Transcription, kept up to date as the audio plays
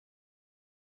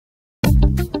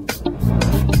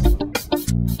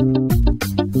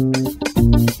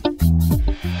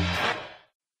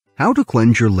How to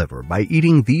cleanse your liver by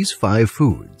eating these 5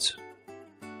 foods.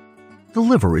 The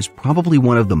liver is probably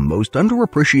one of the most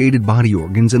underappreciated body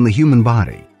organs in the human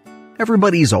body.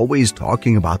 Everybody's always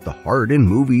talking about the heart in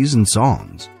movies and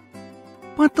songs.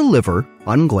 But the liver,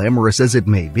 unglamorous as it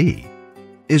may be,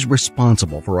 is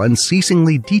responsible for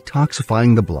unceasingly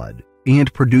detoxifying the blood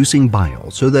and producing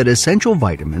bile so that essential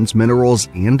vitamins, minerals,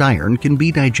 and iron can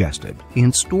be digested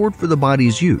and stored for the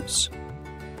body's use.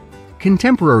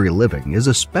 Contemporary living is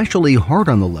especially hard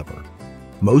on the liver.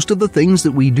 Most of the things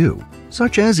that we do,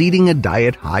 such as eating a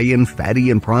diet high in fatty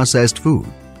and processed food,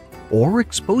 or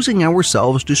exposing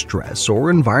ourselves to stress or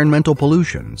environmental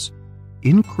pollutions,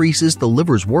 increases the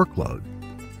liver's workload.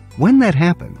 When that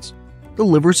happens, the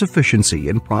liver's efficiency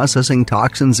in processing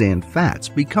toxins and fats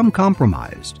become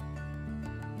compromised.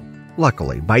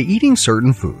 Luckily, by eating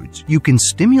certain foods, you can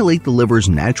stimulate the liver's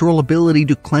natural ability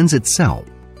to cleanse itself,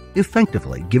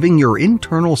 effectively giving your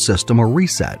internal system a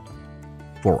reset.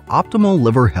 For optimal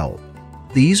liver health,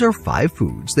 these are 5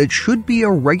 foods that should be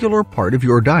a regular part of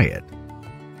your diet.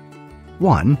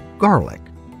 1. Garlic.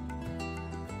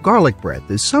 Garlic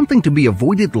breath is something to be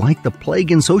avoided like the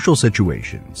plague in social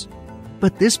situations.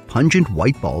 But this pungent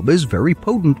white bulb is very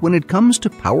potent when it comes to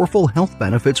powerful health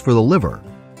benefits for the liver.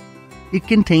 It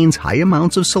contains high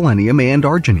amounts of selenium and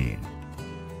arginine.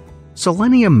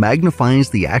 Selenium magnifies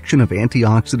the action of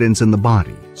antioxidants in the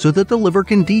body so that the liver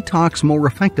can detox more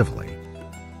effectively,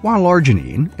 while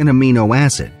arginine, an amino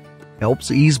acid, helps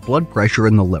ease blood pressure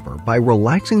in the liver by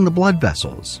relaxing the blood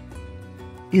vessels.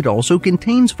 It also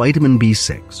contains vitamin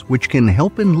B6, which can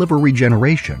help in liver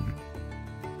regeneration.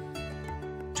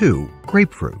 2.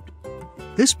 Grapefruit.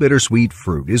 This bittersweet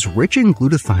fruit is rich in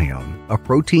glutathione, a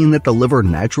protein that the liver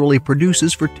naturally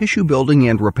produces for tissue building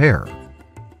and repair.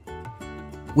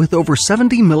 With over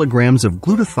 70 milligrams of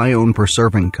glutathione per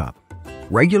serving cup,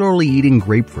 regularly eating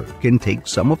grapefruit can take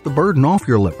some of the burden off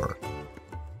your liver.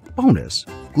 Bonus,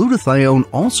 glutathione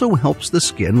also helps the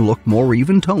skin look more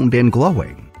even-toned and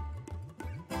glowing.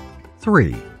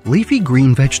 3. Leafy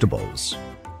green vegetables.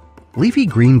 Leafy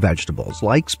green vegetables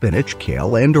like spinach,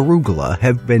 kale, and arugula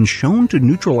have been shown to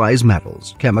neutralize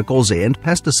metals, chemicals, and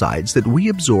pesticides that we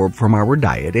absorb from our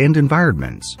diet and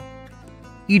environments.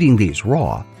 Eating these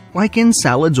raw, like in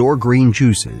salads or green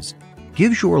juices,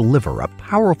 gives your liver a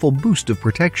powerful boost of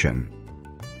protection.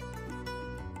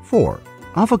 4.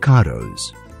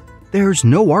 Avocados. There's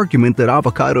no argument that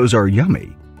avocados are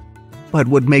yummy. But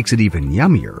what makes it even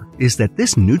yummier is that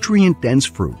this nutrient-dense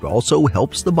fruit also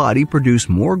helps the body produce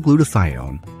more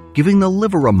glutathione, giving the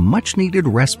liver a much-needed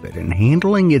respite in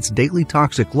handling its daily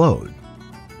toxic load.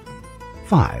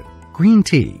 5. Green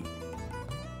tea.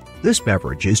 This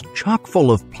beverage is chock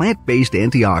full of plant-based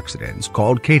antioxidants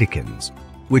called catechins,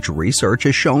 which research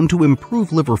has shown to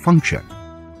improve liver function.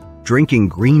 Drinking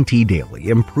green tea daily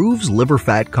improves liver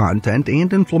fat content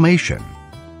and inflammation.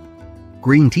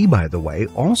 Green tea, by the way,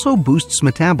 also boosts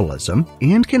metabolism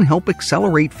and can help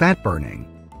accelerate fat burning.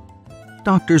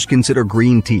 Doctors consider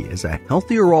green tea as a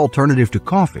healthier alternative to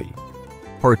coffee,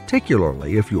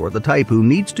 particularly if you're the type who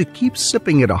needs to keep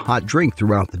sipping at a hot drink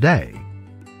throughout the day.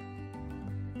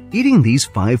 Eating these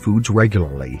 5 foods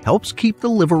regularly helps keep the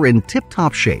liver in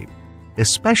tip-top shape,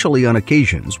 especially on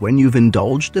occasions when you've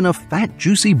indulged in a fat,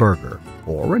 juicy burger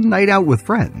or a night out with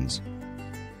friends.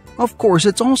 Of course,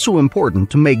 it's also important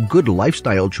to make good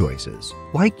lifestyle choices,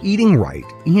 like eating right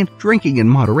and drinking in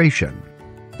moderation.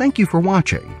 Thank you for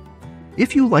watching.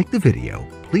 If you liked the video,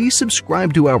 please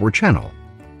subscribe to our channel,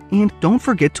 and don't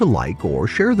forget to like or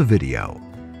share the video.